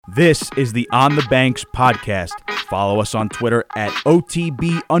This is the On the Banks podcast. Follow us on Twitter at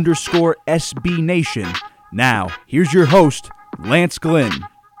OTB_SB Nation. Now, here's your host, Lance Glynn.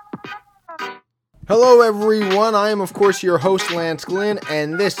 Hello, everyone. I am, of course, your host, Lance Glynn,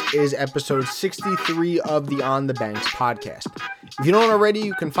 and this is episode 63 of the On the Banks podcast. If you don't already,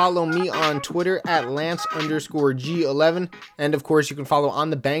 you can follow me on Twitter at Lance_G11, and of course, you can follow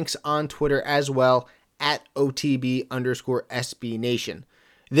On the Banks on Twitter as well at OTB_SB Nation.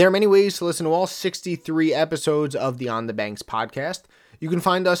 There are many ways to listen to all 63 episodes of the On the Banks podcast. You can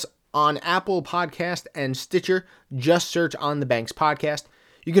find us on Apple Podcast and Stitcher. Just search On the Banks podcast.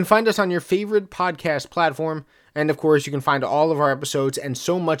 You can find us on your favorite podcast platform. And of course, you can find all of our episodes and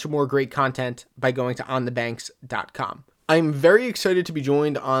so much more great content by going to onthebanks.com. I'm very excited to be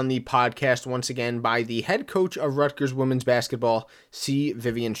joined on the podcast once again by the head coach of Rutgers women's basketball, C.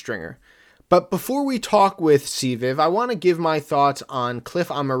 Vivian Stringer. But before we talk with C-Viv, I want to give my thoughts on Cliff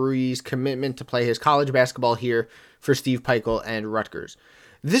Omoruyi's commitment to play his college basketball here for Steve Pikiell and Rutgers.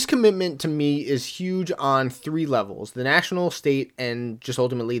 This commitment to me is huge on three levels: the national, state, and just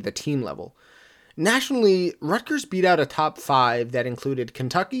ultimately the team level. Nationally, Rutgers beat out a top five that included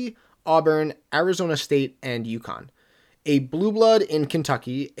Kentucky, Auburn, Arizona State, and UConn. A blue blood in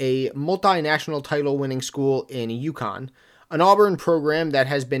Kentucky, a multinational title winning school in UConn, an Auburn program that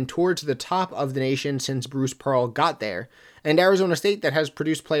has been towards the top of the nation since Bruce Pearl got there, and Arizona State that has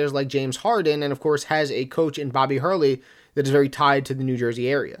produced players like James Harden and of course has a coach in Bobby Hurley that is very tied to the New Jersey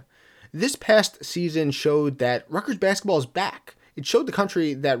area. This past season showed that Rutgers basketball is back. It showed the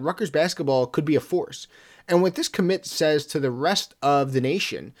country that Rutgers basketball could be a force. And what this commit says to the rest of the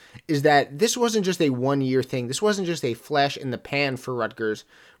nation is that this wasn't just a one-year thing. This wasn't just a flash in the pan for Rutgers.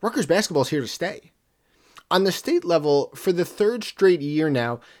 Rutgers basketball is here to stay. On the state level, for the third straight year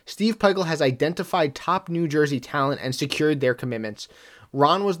now, Steve Pikiell has identified top New Jersey talent and secured their commitments.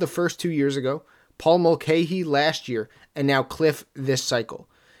 Ron was the first 2 years ago, Paul Mulcahy last year, and now Cliff this cycle.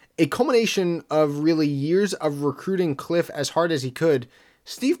 A culmination of really years of recruiting Cliff as hard as he could,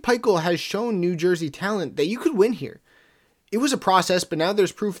 Steve Pikiell has shown New Jersey talent that you could win here. It was a process, but now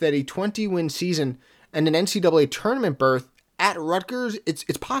there's proof that a 20-win season and an NCAA tournament berth at Rutgers, it's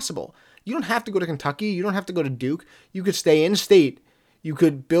possible. You don't have to go to Kentucky. You don't have to go to Duke. You could stay in state. You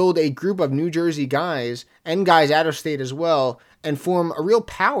could build a group of New Jersey guys and guys out of state as well and form a real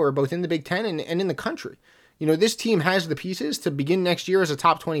power both in the Big Ten and in the country. You know, this team has the pieces to begin next year as a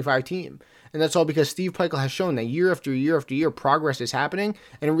top 25 team. And that's all because Steve Pikiell has shown that year after year after year, progress is happening.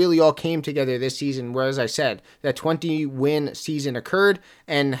 And it really all came together this season where, as I said, that 20-win season occurred.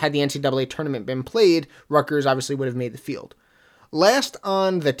 And had the NCAA tournament been played, Rutgers obviously would have made the field. Last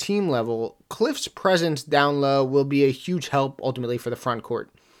on the team level, Cliff's presence down low will be a huge help ultimately for the front court.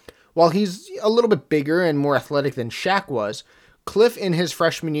 While he's a little bit bigger and more athletic than Shaq was, Cliff in his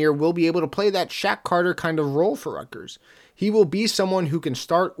freshman year will be able to play that Shaq Carter kind of role for Rutgers. He will be someone who can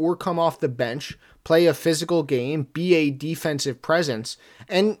start or come off the bench, play a physical game, be a defensive presence,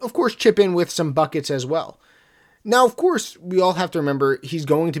 and of course chip in with some buckets as well. Now, of course, we all have to remember he's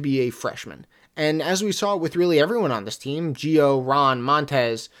going to be a freshman. And as we saw with really everyone on this team, Gio, Ron,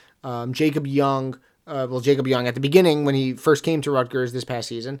 Montez, Jacob Young at the beginning when he first came to Rutgers this past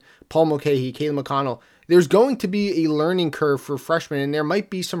season, Paul Mulcahy, Caleb McConnell, there's going to be a learning curve for freshmen, and there might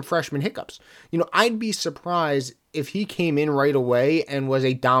be some freshman hiccups. You know, I'd be surprised if he came in right away and was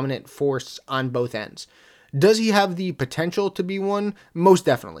a dominant force on both ends. Does he have the potential to be one? Most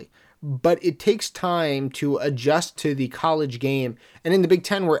definitely. But it takes time to adjust to the college game. And in the Big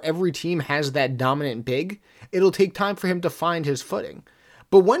Ten, where every team has that dominant big, it'll take time for him to find his footing.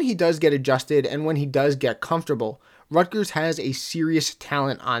 But when he does get adjusted and when he does get comfortable, Rutgers has a serious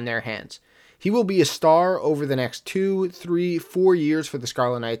talent on their hands. He will be a star over the next 2, 3, 4 years for the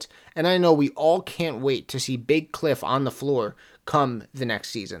Scarlet Knights, and I know we all can't wait to see Big Cliff on the floor come the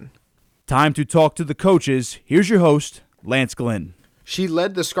next season. Time to talk to the coaches. Here's your host, Lance Glynn. She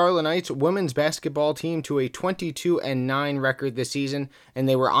led the Scarlet Knights women's basketball team to a 22-9 record this season, and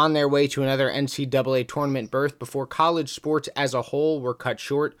they were on their way to another NCAA tournament berth before college sports as a whole were cut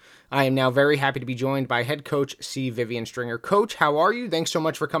short. I am now very happy to be joined by head coach C. Vivian Stringer. Coach, how are you? Thanks so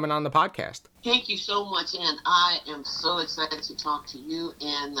much for coming on the podcast. Thank you so much, and I am so excited to talk to you,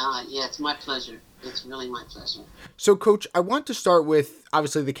 and it's my pleasure. It's really my pleasure. So, Coach, I want to start with,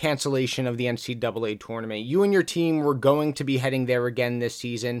 obviously, the cancellation of the NCAA tournament. You and your team were going to be heading there again this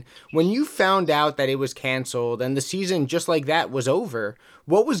season. When you found out that it was canceled and the season just like that was over,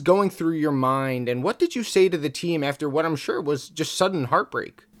 what was going through your mind, and what did you say to the team after what I'm sure was just sudden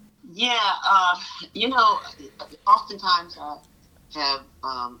heartbreak? Yeah, oftentimes I have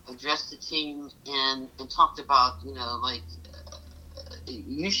addressed the team and talked about,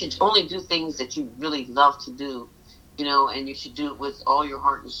 you should only do things that you really love to do, and you should do it with all your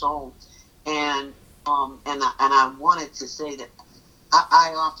heart and soul. And I wanted to say that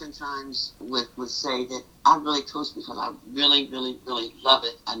I oftentimes would say that I really coach because I really, really, really love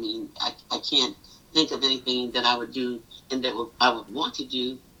it. I mean, I can't think of anything that I would do and that I would want to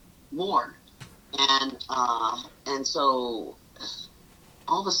do more. And so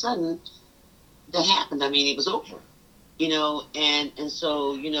all of a sudden that happened. I mean, it was over, and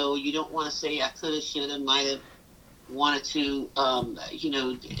so, you don't want to say I could have, should have, might have, wanted to,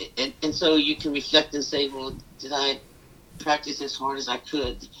 and so you can reflect and say, well, did I practice as hard as I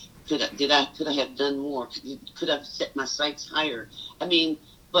could? Could I have done more? Could I have set my sights higher? I mean,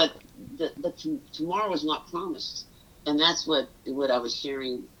 but the tomorrow is not promised, and that's what I was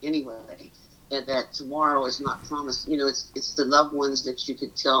sharing anyway. That tomorrow is not promised. It's the loved ones that you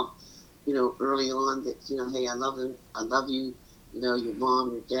could tell, early on that, hey, I love them, I love you, your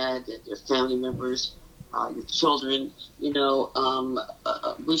mom, your dad, your family members, your children.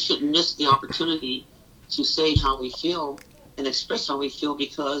 We shouldn't miss the opportunity to say how we feel and express how we feel,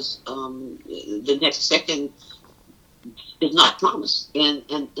 because the next second is not promised. And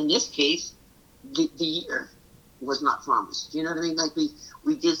in this case, the year was not promised. You know what I mean? Like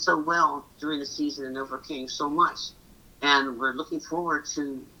we did so well during the season and overcame so much, and we're looking forward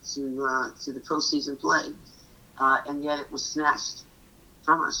to the postseason play, and yet it was snatched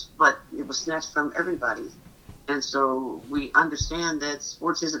from us. But it was snatched from everybody, and so we understand that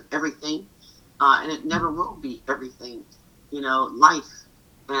sports isn't everything, and it never will be everything. Life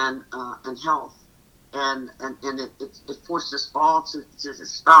and health, and it forced us all to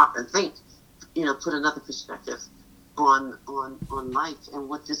stop and think. Put another perspective on life and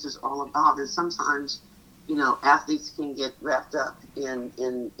what this is all about. And sometimes, athletes can get wrapped up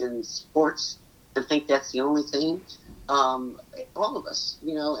in sports and think that's the only thing. All of us,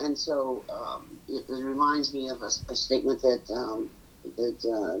 and so it reminds me of a statement that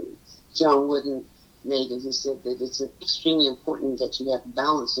John Wooden made, and he said that it's extremely important that you have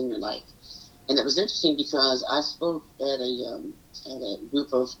balance in your life. And it was interesting because I spoke at a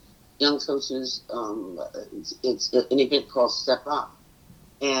group of young coaches. It's an event called Step Up,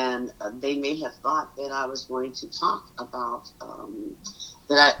 and they may have thought that I was going to talk about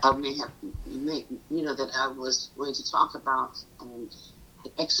that I was going to talk about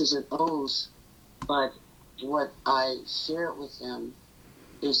the X's and O's, but what I share with them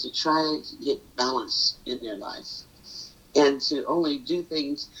is to try to get balance in their life and to only do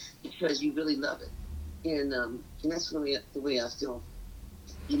things because you really love it, and that's really the way I feel.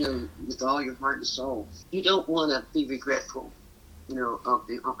 With all your heart and soul. You don't want to be regretful, of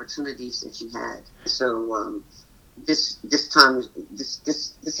the opportunities that you had. So this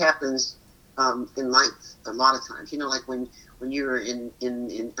happens in life a lot of times. Like when you were in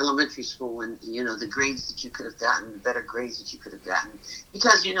elementary school, and the grades that you could have gotten, the better grades that you could have gotten,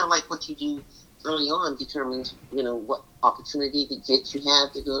 because like what you do early on determines what opportunity that you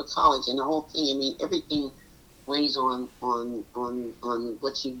have to go to college and the whole thing. I mean, everything weighs on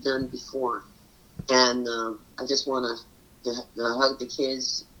what you've done before, and I just want to hug the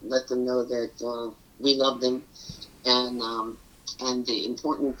kids, let them know that we love them, and the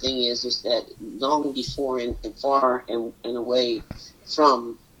important thing is that long before and far and away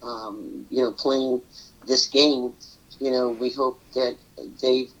from playing this game, we hope that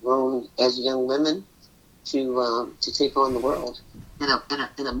they've grown as young women to take on the world in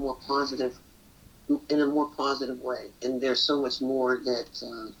a more positive way. And there's so much more that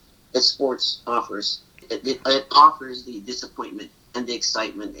sports offers. It offers the disappointment and the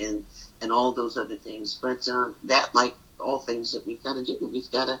excitement and all those other things. But that, like all things that we've got to do,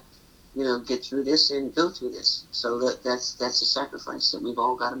 we've got to get through this and go through this. So that's a sacrifice that we've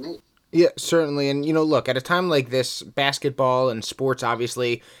all got to make. Yeah, certainly. And, look, at a time like this, basketball and sports,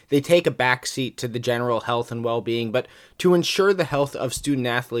 obviously, they take a backseat to the general health and well-being. But to ensure the health of student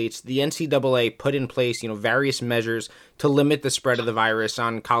athletes, the NCAA put in place, various measures to limit the spread of the virus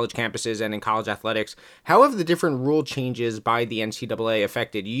on college campuses and in college athletics. How have the different rule changes by the NCAA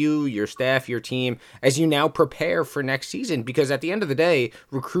affected you, your staff, your team, as you now prepare for next season? Because at the end of the day,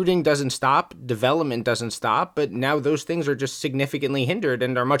 recruiting doesn't stop, development doesn't stop, but now those things are just significantly hindered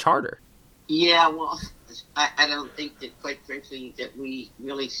and are much harder. Yeah, well, I don't think that, quite frankly, that we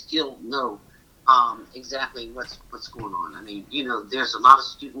really still know exactly what's going on. I mean, there's a lot of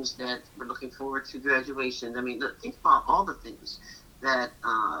students that were looking forward to graduation. I mean, look, think about all the things that,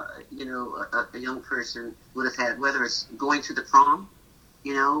 a young person would have had, whether it's going to the prom,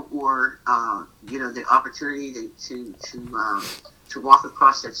 or, the opportunity to walk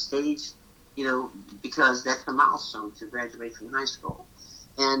across that stage, because that's a milestone to graduate from high school.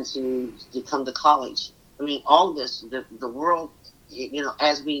 and to come to college. I mean, all this, the world,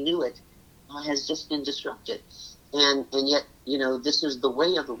 as we knew it, has just been disrupted. And yet, this is the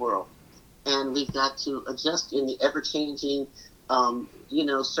way of the world. And we've got to adjust in the ever-changing,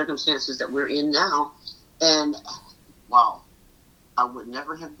 circumstances that we're in now. And, wow, I would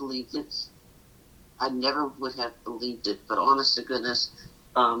never have believed it. I never would have believed it. But honest to goodness,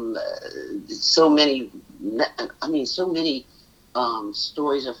 so many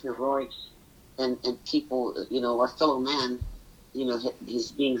stories of heroics and people, our fellow man,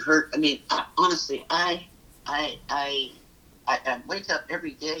 he's being hurt. I mean, honestly, I wake up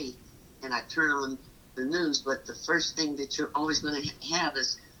every day and I turn on the news, but the first thing that you're always going to have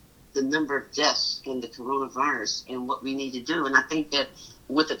is the number of deaths in the coronavirus and what we need to do. And I think that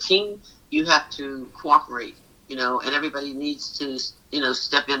with a team, you have to cooperate, and everybody needs to,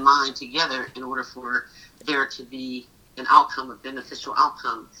 step in line together in order for there to be an outcome, a beneficial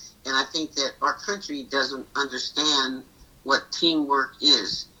outcome. And I think that our country doesn't understand what teamwork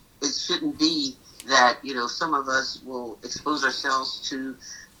is. It shouldn't be that, some of us will expose ourselves to,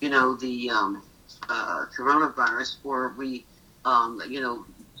 the coronavirus, or we,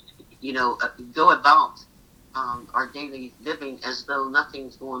 go about our daily living as though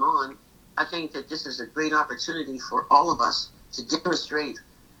nothing's going on. I think that this is a great opportunity for all of us to demonstrate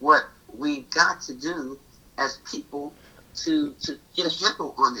what we've got to do as people to get a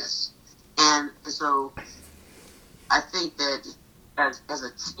handle on this. And so I think that as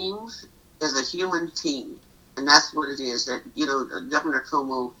a team, as a human team, and that's what it is, that, Governor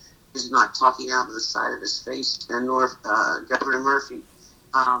Cuomo is not talking out of the side of his face, and nor Governor Murphy.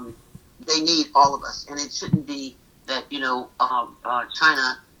 They need all of us, and it shouldn't be that,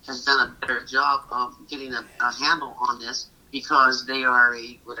 China has done a better job of getting a handle on this because they are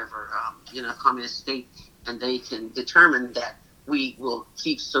a communist state, and they can determine that we will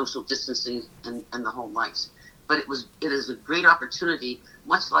keep social distancing and the whole lights. But it is a great opportunity,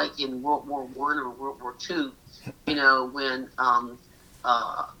 much like in World War I or World War II, when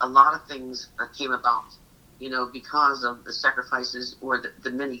a lot of things came about, because of the sacrifices or the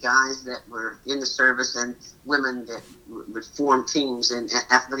many guys that were in the service and women that would form teams and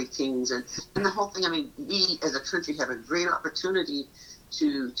athletic teams and the whole thing. I mean, we as a country have a great opportunity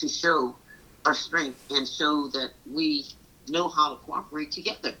to show our strength and show that we know how to cooperate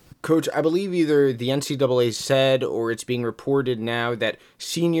together. Coach, I believe either the NCAA said or it's being reported now that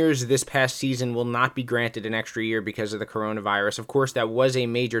seniors this past season will not be granted an extra year because of the coronavirus. Of course, that was a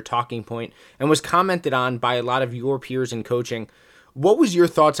major talking point and was commented on by a lot of your peers in coaching. What was your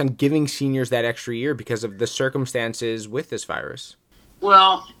thoughts on giving seniors that extra year because of the circumstances with this virus?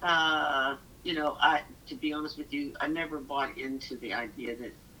 Well, to be honest with you, I never bought into the idea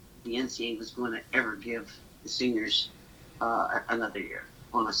that the NCAA was going to ever give the seniors another year,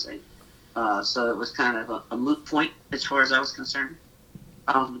 honestly. So it was kind of a moot point as far as I was concerned.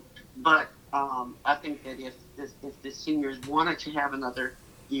 But I think that if the seniors wanted to have another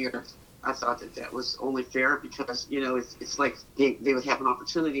year, I thought that was only fair because, it's like they would have an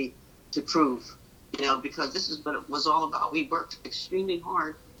opportunity to prove, because this is what it was all about. We worked extremely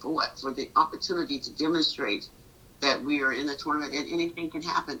hard for what? For the opportunity to demonstrate that we are in the tournament and anything can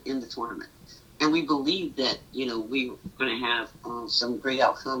happen in the tournament. And we believed that, we were going to have some great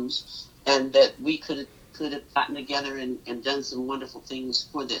outcomes and that we could have gotten together and done some wonderful things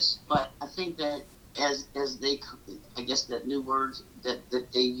for this. But I think that as they, I guess that new word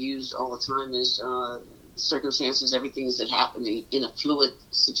that they use all the time is circumstances, everything is happening in a fluid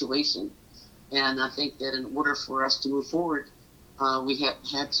situation. And I think that in order for us to move forward, we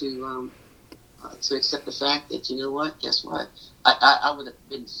had to accept the fact that, guess what? I would have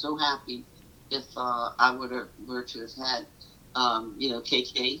been so happy if I were to have had,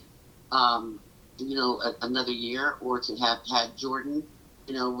 KK, another year, or to have had Jordan,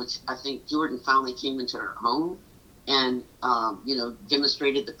 which I think Jordan finally came into her own and,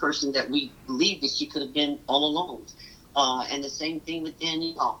 demonstrated the person that we believed that she could have been all along. And the same thing with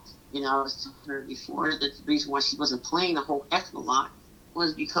Danielle. I was telling her before that the reason why she wasn't playing a whole heck of a lot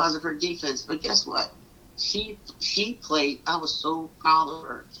was because of her defense. But guess what? She played. I was so proud of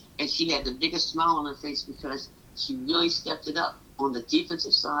her. And she had the biggest smile on her face because she really stepped it up on the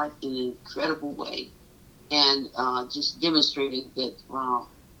defensive side in an incredible way. And just demonstrating that, wow,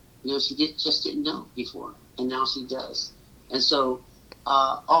 she just didn't know before. And now she does. And so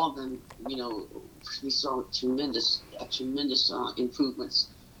all of them, we saw tremendous improvements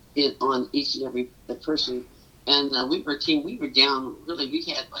on each and every person. And we were a team, we were down, really, we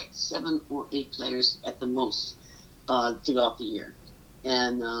had like 7 or 8 players at the most throughout the year.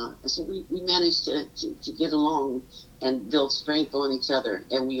 And so we managed to get along and build strength on each other.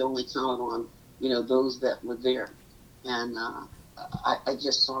 And we only counted on, those that were there. And I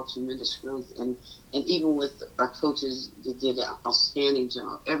just saw tremendous growth. And even with our coaches, they did an outstanding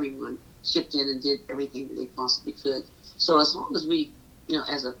job. Everyone chipped in and did everything that they possibly could. So as long as we,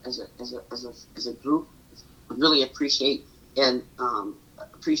 as a group, really appreciate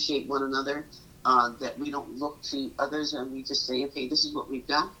one another, that we don't look to others and we just say, okay, this is what we've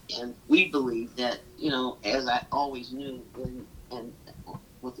got. And we believe that, as I always knew, and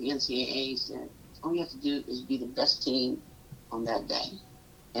with the NCAA said, all you have to do is be the best team on that day,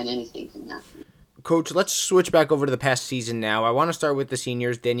 and anything can happen. Coach, let's switch back over to the past season now. I want to start with the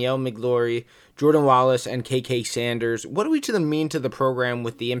seniors, Danielle McGlory, Jordan Wallace, and KK Sanders. What do each of them mean to the program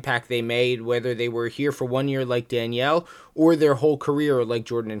with the impact they made, whether they were here for 1 year like Danielle or their whole career like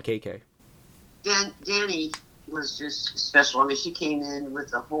Jordan and KK? Danny was just special. I mean, she came in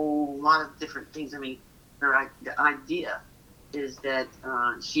with a whole lot of different things. I mean, the idea is that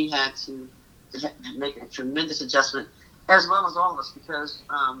she had to make a tremendous adjustment, as well as all of us, because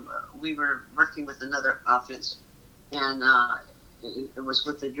we were working with another offense, and it was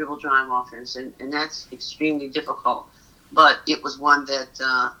with the dribble drive offense, and that's extremely difficult. But it was one that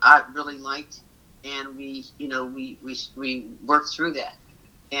I really liked, and we worked through that.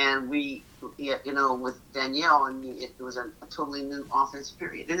 And we, with Danielle, I mean, it was a totally new offense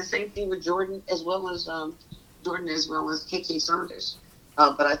period. And the same thing with Jordan as well as KK Saunders.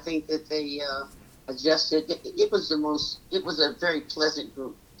 But I think that they adjusted. It was a very pleasant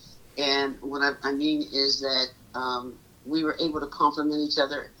group. And what I mean is that we were able to compliment each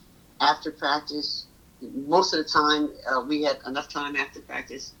other after practice. Most of the time, we had enough time after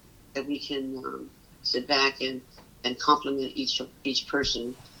practice that we can sit back and compliment each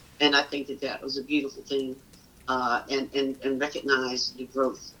person. And I think that was a beautiful thing, and recognize the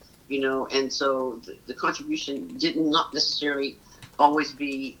growth, and so the contribution did not necessarily always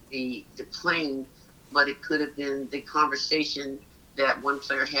be the playing, but it could have been the conversation that one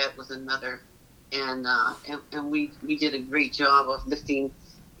player had with another, and we did a great job of lifting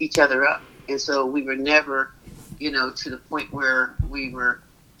each other up. And so we were never, to the point where we were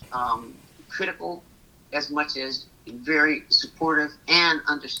critical as much as very supportive and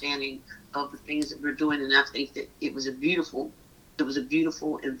understanding of the things that we're doing. And I think that it was a beautiful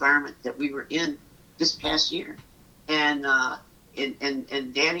environment that we were in this past year. And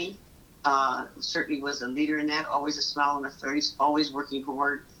Danny certainly was a leader in that, always a smile on her face, always working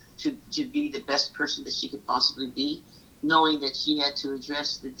hard to be the best person that she could possibly be, knowing that she had to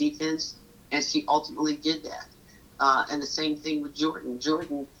address the defense, and she ultimately did that. And the same thing with Jordan,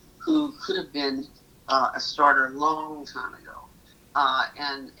 who could have been a starter a long time ago.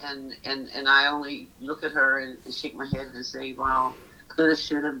 And I only look at her and shake my head and say, wow, could have,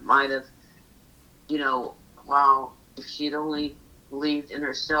 should have, might have, wow, if she'd only believed in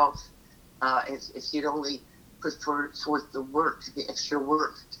herself, if she'd only put forth the work, the extra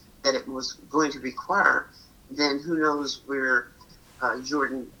work that it was going to require, then who knows where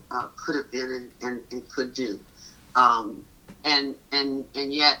Jordan could have been and could do. And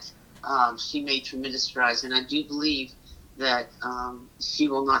yet, she made tremendous strides, and I do believe that she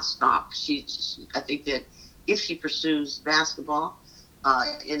will not stop. I think that if she pursues basketball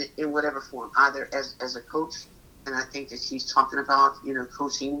in whatever form, either as a coach, and I think that she's talking about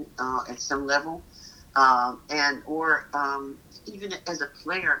coaching at some level, or even as a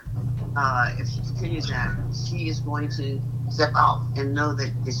player, if she continues that, she is going to step out and know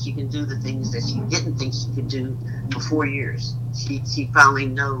that she can do the things that she didn't think she could do for 4 years. She finally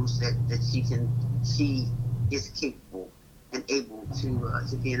knows that she is capable and able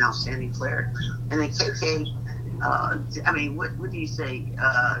to be an outstanding player. And then KK, I mean, what do you say?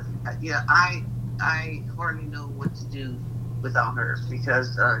 I hardly know what to do without her,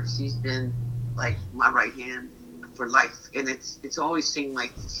 because she's been like my right hand for life, and it's always seemed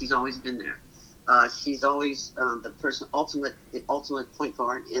like she's always been there. She's always the ultimate point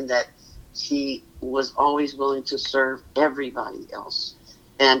guard, in that she was always willing to serve everybody else,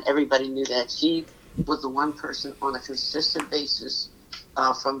 and everybody knew that. She was the one person on a consistent basis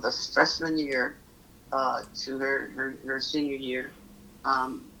from the freshman year to her senior year,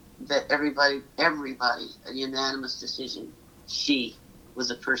 that everybody, a unanimous decision. She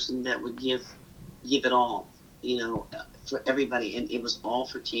was a person that would give it all, for everybody, and it was all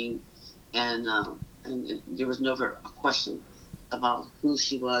for team. And there was never a question about who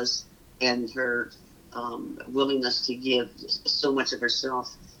she was and her willingness to give so much of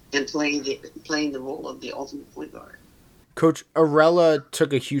herself and playing the role of the ultimate point guard. Coach, Arella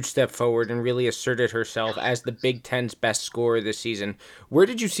took a huge step forward and really asserted herself as the Big Ten's best scorer this season. Where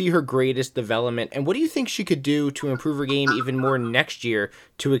did you see her greatest development, and what do you think she could do to improve her game even more next year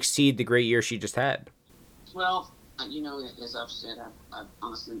to exceed the great year she just had? Well, as I've said, I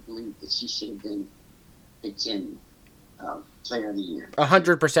honestly believe that she should have been Big Ten Player of the Year.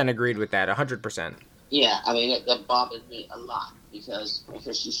 100% agreed with that. 100%. Yeah, I mean that bothered me a lot because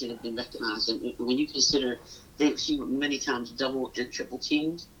she should have been recognized. And when you consider that she many times double and triple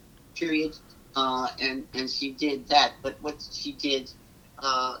teamed, period, and she did that. But what she did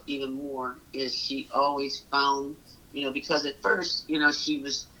even more is she always found, because at first, she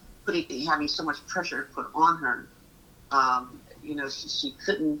was having so much pressure put on her. She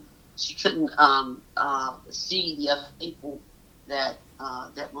couldn't see the other people that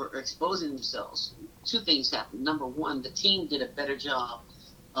were exposing themselves. Two things happened. Number one, the team did a better job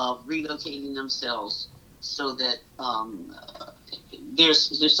of relocating themselves so that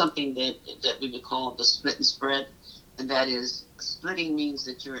there's something that we would call the split and spread, and that is splitting means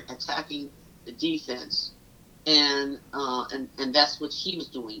that you're attacking the defense, and that's what he was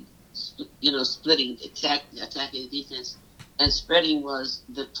doing. Splitting, attacking the defense, and spreading was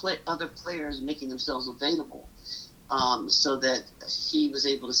the other players making themselves available. So that she was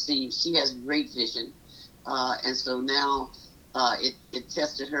able to see. She has great vision, and so now it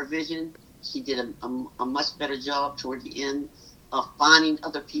tested her vision. She did a much better job toward the end of finding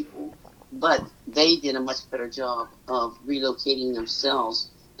other people, but they did a much better job of relocating themselves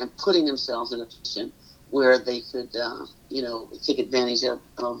and putting themselves in a position where they could, take advantage of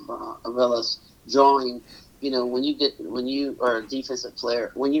Arella's drawing. When you are a defensive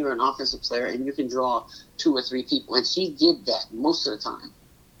player, when you're an offensive player and you can draw 2 or 3 people, and she did that most of the time.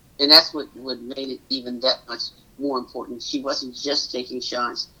 And that's what made it even that much more important. She wasn't just taking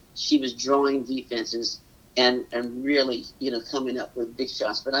shots. She was drawing defenses and really, coming up with big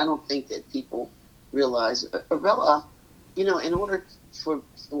shots. But I don't think that people realize Arella, in order for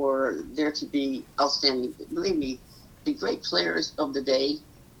there to be outstanding, believe me, the great players of the day,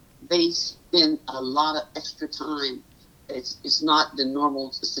 they spend a lot of extra time. It's not the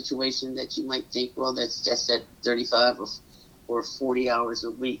normal situation that you might think, well, that's at 35 or 40 hours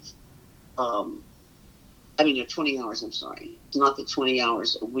a week. 20 hours, I'm sorry. It's not the 20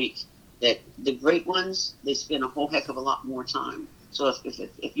 hours a week. That the great ones, they spend a whole heck of a lot more time. So if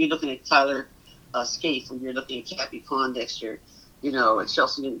you're looking at Tyler Scaife, or you're looking at Cappie Pondexter, at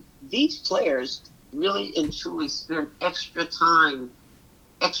Chelsea, these players really and truly spend extra time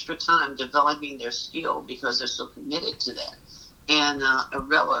developing their skill because they're so committed to that. And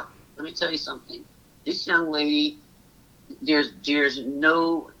Arella, let me tell you something. This young lady,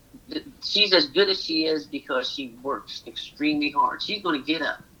 she's as good as she is because she works extremely hard. She's going to get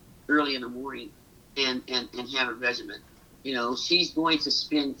up early in the morning and have a regimen. She's going to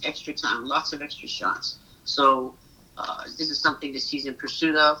spend extra time, lots of extra shots. So this is something that she's in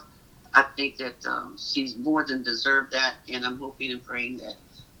pursuit of. I think that she's more than deserved that, and I'm hoping and praying that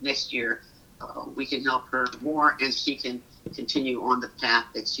next year we can help her more and she can continue on the path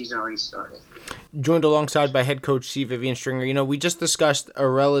that she's already started. Joined alongside by head coach C. Vivian Stringer. We just discussed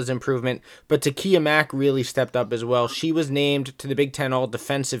Arella's improvement, but Takia Mack really stepped up as well. She was named to the Big Ten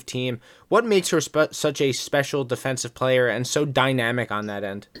All-Defensive Team. What makes her such a special defensive player and so dynamic on that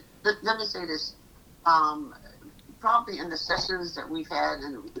end? Let me say this. Probably in the sessions that we've had,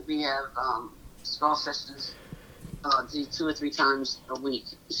 and we have small sessions 2 or 3 times a week.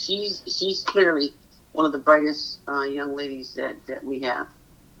 She's clearly one of the brightest young ladies that we have.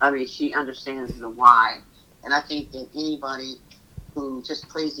 I mean, she understands the why, and I think that anybody who just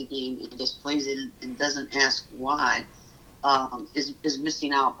plays the game and just plays it and doesn't ask why is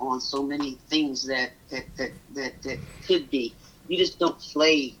missing out on so many things that could be. You just don't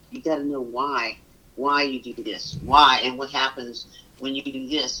play. You got to know why you do this, why, and what happens when you do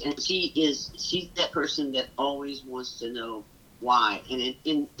this. And she's that person that always wants to know why. And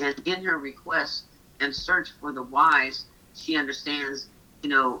in her request and search for the whys, she understands,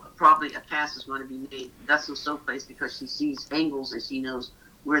 probably a pass is going to be made thus and so place because she sees angles and she knows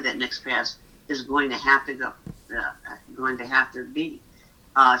where that next pass is going to have to go, going to have to be.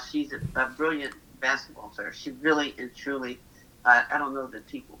 She's a brilliant basketball player. She really and truly, I don't know that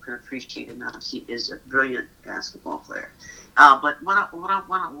people can appreciate enough. She is a brilliant basketball player. But what I want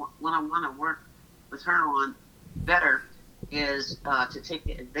to work with her on better is to take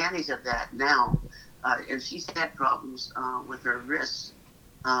advantage of that now. And she's had problems with her wrists,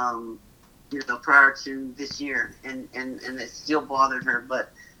 prior to this year, and it still bothered her. But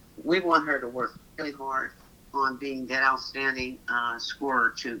we want her to work really hard on being that outstanding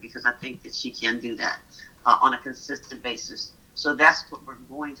scorer too, because I think that she can do that on a consistent basis. So that's what we're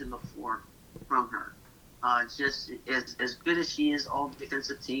going to look for from her. Just as good as she is on the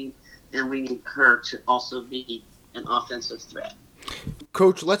defensive team, then we need her to also be an offensive threat.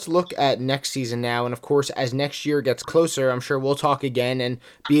 Coach, let's look at next season now. And of course, as next year gets closer, I'm sure we'll talk again and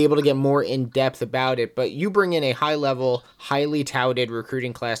be able to get more in depth about it. But you bring in a high level, highly touted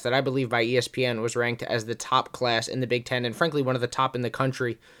recruiting class that I believe by ESPN was ranked as the top class in the Big Ten and frankly, one of the top in the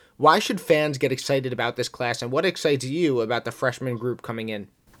country. Why should fans get excited about this class, and what excites you about the freshman group coming in?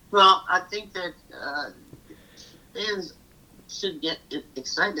 Well, I think that fans should get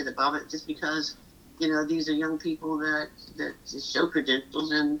excited about it just because, these are young people that show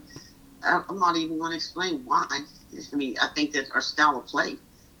credentials, and I'm not even going to explain why. I mean, I think that our style of play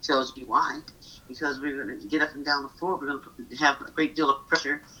tells you why, because we're going to get up and down the floor. We're going to have a great deal of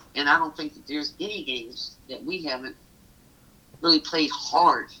pressure, and I don't think that there's any games that we haven't really played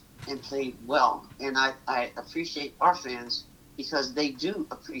hard and played well. And I appreciate our fans because they do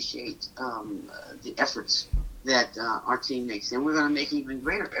appreciate the efforts that our team makes. And we're going to make even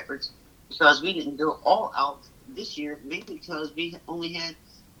greater efforts because we didn't go all out this year, maybe because we only had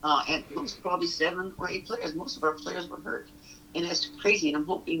at most probably 7 or 8 players. Most of our players were hurt. And that's crazy. And I'm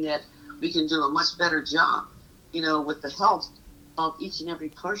hoping that we can do a much better job, with the health of each and every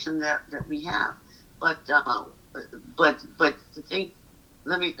person that we have. But the thing,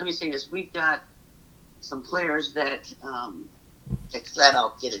 let me say this: we've got some players that flat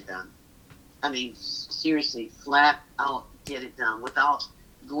out get it done. I mean, seriously, flat out get it done without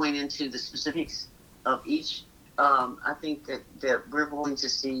going into the specifics of each. I think that we're going to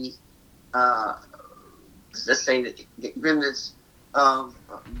see, let's say, the remnants of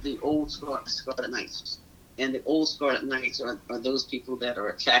the old Scarlet Knights. And the old Scarlet Knights are those people that are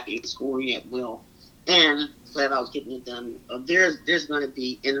attacking, scoring at will, and flat out getting it done. There's going to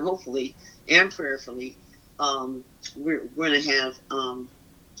be, and hopefully and prayerfully, we're going to have,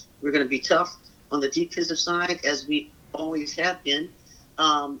 we're going to be tough on the defensive side as we always have been.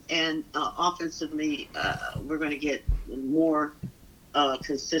 And offensively, we're going to get more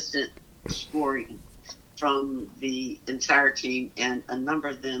consistent scoring from the entire team, and a number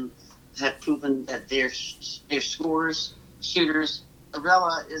of them have proven that they're scorers, shooters.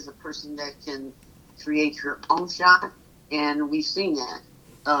 Arella is a person that can create her own shot, and we've seen that.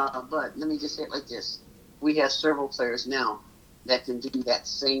 But let me just say it like this. We have several players now that can do that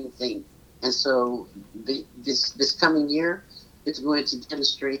same thing. And so this coming year, it's going to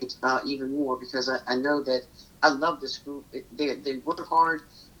demonstrate even more, because I know that I love this group. They work hard,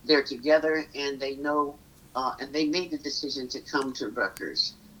 they're together, and they know, and they made the decision to come to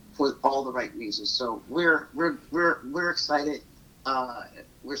Rutgers for all the right reasons. So we're excited.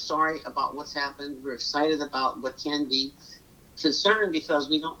 We're sorry about what's happened. We're excited about what can be. Concerned because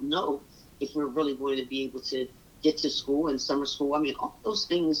we don't know if we're really going to be able to get to school and summer school. I mean, all those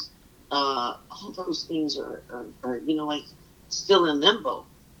things are like still in limbo,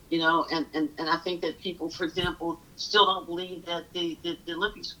 and I think that people, for example, still don't believe that the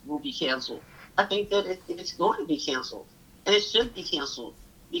Olympics will be canceled. I think that it's going to be canceled, and it should be canceled,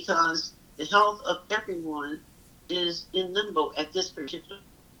 because the health of everyone is in limbo at this particular.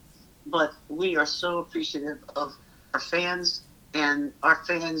 But we are so appreciative of our fans, and our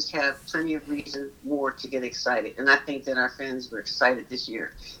fans have plenty of reason more to get excited. And I think that our fans were excited this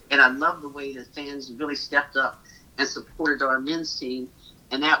year. And I love the way the fans really stepped up and supported our men's team,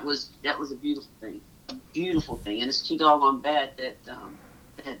 and that was a beautiful thing. A beautiful thing. And it's too doggone bad that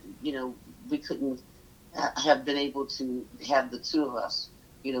we couldn't have been able to have the two of us,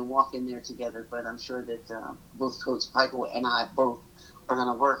 walk in there together. But I'm sure that both Coach Pikiell and I both are going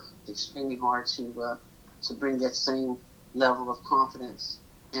to work extremely hard to bring that same level of confidence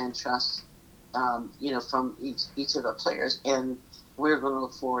and trust, from each of the players. And we're going to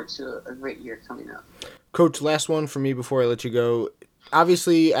look forward to a great year coming up. Coach, last one for me before I let you go.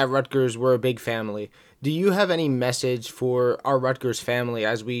 Obviously, at Rutgers, we're a big family. Do you have any message for our Rutgers family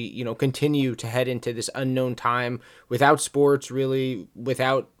as we, continue to head into this unknown time without sports, really,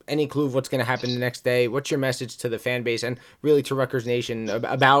 without any clue of what's going to happen the next day? What's your message to the fan base and really to Rutgers Nation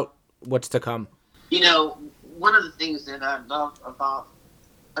about what's to come? One of the things that I love about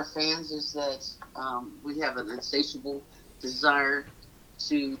our fans is that we have an insatiable desire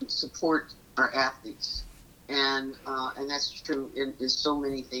to support our athletes, and that's true in so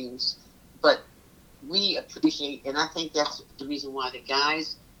many things. But we appreciate, and I think that's the reason why the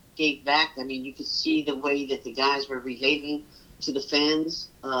guys gave back. I mean, you could see the way that the guys were relating to the fans.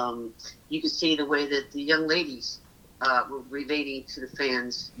 You could see the way that the young ladies we're relating to the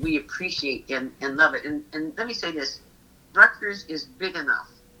fans. We appreciate and love it. And let me say this, Rutgers is big enough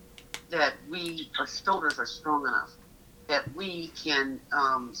that our shoulders are strong enough that we can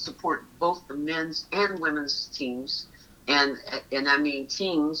support both the men's and women's teams. And I mean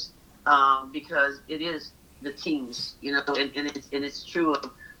teams because it is the teams, you know, and it's true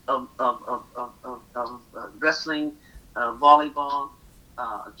of wrestling, volleyball,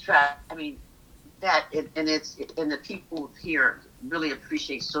 track. I mean, that and the people here really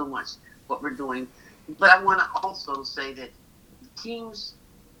appreciate so much what we're doing. But I want to also say that teams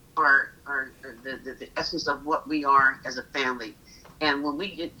are the essence of what we are as a family. And when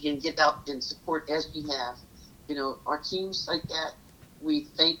we can get out and support as we have, you know, our teams like that, we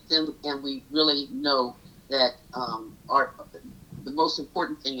thank them, and we really know that the most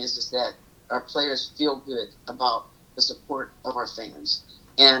important thing is that our players feel good about the support of our fans.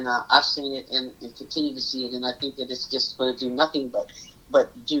 And I've seen it and continue to see it, and I think that it's just going to do nothing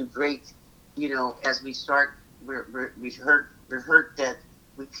but do great. You know, as we start, we've heard that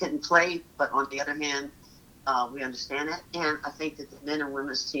we couldn't play, but on the other hand, we understand that, and I think that the men and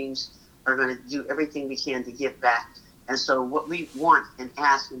women's teams are going to do everything we can to give back. And so, what we want and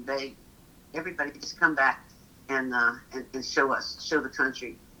ask and beg everybody, just come back and show the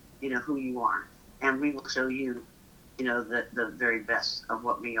country, you know, who you are, and we will show you, you know, the very best of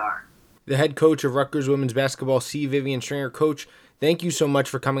what we are. The head coach of Rutgers women's basketball, C. Vivian Stringer. Coach, thank you so much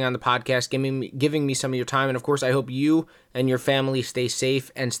for coming on the podcast, giving me some of your time. And, of course, I hope you and your family stay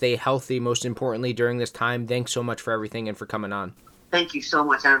safe and stay healthy, most importantly, during this time. Thanks so much for everything and for coming on. Thank you so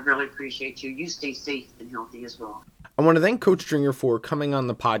much. I really appreciate you. You stay safe and healthy as well. I want to thank Coach Stringer for coming on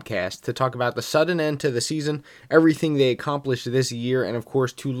the podcast to talk about the sudden end to the season, everything they accomplished this year, and, of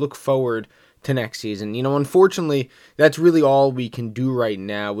course, to look forward to next season. You know, unfortunately, that's really all we can do right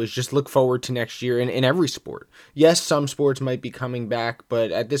now is just look forward to next year in every sport. Yes, some sports might be coming back,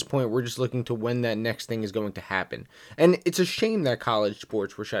 but at this point, we're just looking to when that next thing is going to happen. And it's a shame that college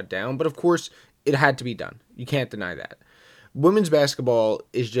sports were shut down, but of course, it had to be done. You can't deny that. Women's basketball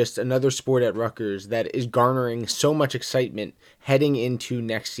is just another sport at Rutgers that is garnering so much excitement heading into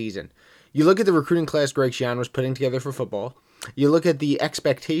next season. You look at the recruiting class Greg Schiano was putting together for football, you look at the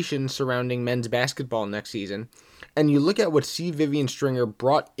expectations surrounding men's basketball next season, and you look at what C. Vivian Stringer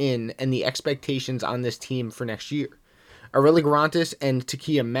brought in and the expectations on this team for next year. Aurelia Garantis and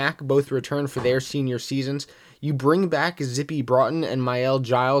Takia Mack both return for their senior seasons. You bring back Zippy Broughton and Mael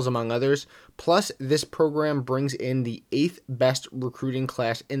Giles, among others. Plus, this program brings in the 8th best recruiting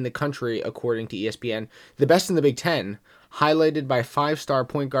class in the country, according to ESPN, the best in the Big Ten, highlighted by 5-star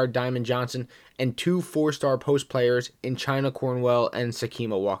point guard Diamond Johnson and 2 4-star post players in China Cornwell and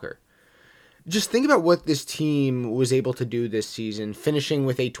Sakima Walker. Just think about what this team was able to do this season, finishing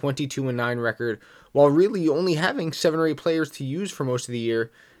with a 22-9 record, while really only having 7 or 8 players to use for most of the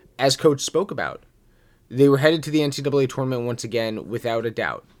year, as Coach spoke about. They were headed to the NCAA tournament once again, without a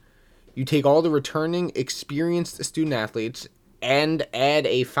doubt. You take all the returning, experienced student-athletes and add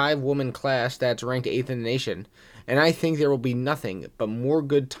a 5-woman class that's ranked 8th in the nation, and I think there will be nothing but more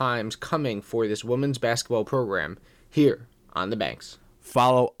good times coming for this women's basketball program here on the Banks.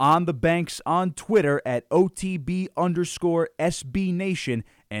 Follow On the Banks on Twitter at OTB_SB Nation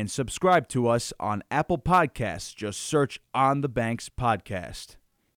and subscribe to us on Apple Podcasts. Just search On the Banks Podcast.